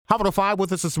Hop on the 5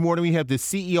 with us this morning. We have the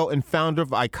CEO and founder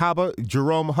of ICABA,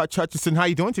 Jerome Hutchinson. How are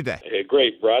you doing today? Hey,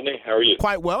 great, Rodney. How are you?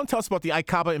 Quite well. And tell us about the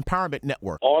ICABA Empowerment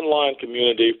Network. Online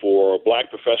community for Black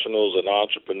professionals and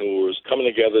entrepreneurs coming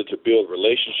together to build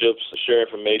relationships, share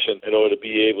information in order to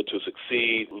be able to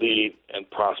succeed, lead,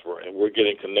 and prosper. And we're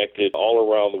getting connected all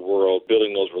around the world,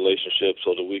 building those relationships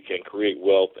so that we can create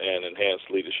wealth and enhance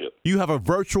leadership. You have a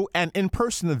virtual and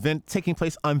in-person event taking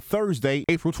place on Thursday,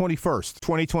 April 21st,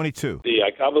 2022. The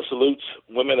ICABA salutes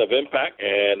women of impact,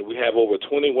 and we have over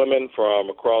 20 women from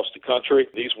across the country.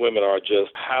 These women are just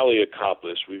highly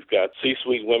accomplished. We've got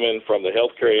C-suite women from the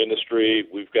healthcare industry.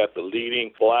 We've got the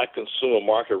leading Black consumer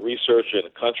market researcher in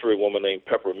the country, a woman named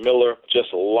Pepper Miller.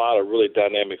 Just a lot of really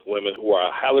dynamic women who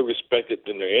are highly respected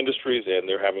in their industries, and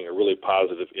they're having a really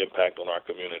positive impact on our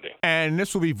community. And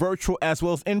this will be virtual as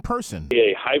well as in person.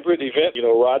 A hybrid event,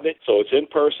 Rodney. So it's in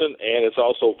person and it's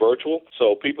also virtual.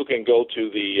 So people can go to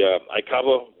the ICABA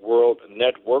ICABA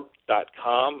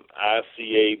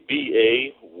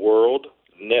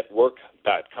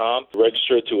worldnetwork.com.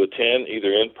 Register to attend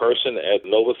either in person at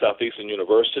Nova Southeastern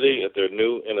University at their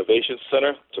new Innovation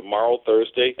Center tomorrow,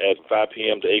 Thursday, at 5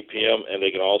 p.m. to 8 p.m., and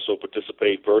they can also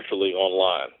participate virtually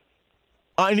online.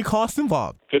 Any cost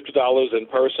involved? $50 in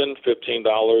person,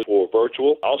 $15 for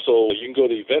virtual. Also, you can go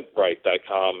to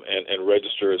eventbrite.com and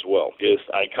register as well. It's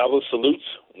ICABA Salutes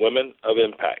Women of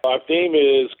Impact. Our theme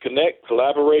is connect,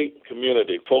 collaborate,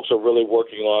 community. Folks are really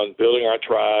working on building our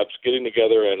tribes, getting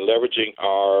together and leveraging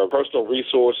our personal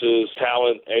resources,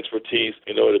 talent, expertise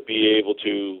in order to be able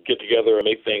to get together and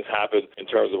make things happen in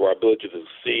terms of our ability to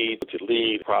succeed, to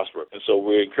lead, prosper. And so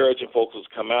we're encouraging folks to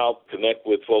come out, connect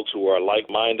with folks who are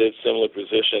like-minded, similar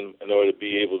position in order to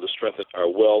be able to strengthen our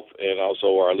wealth and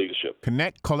also our leadership.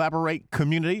 Connect, collaborate,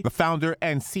 community. The founder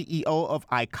and CEO of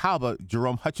ICABA,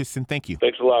 Jerome Hutchinson. Thank you.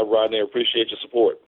 Thanks a lot, Rodney. I appreciate your support.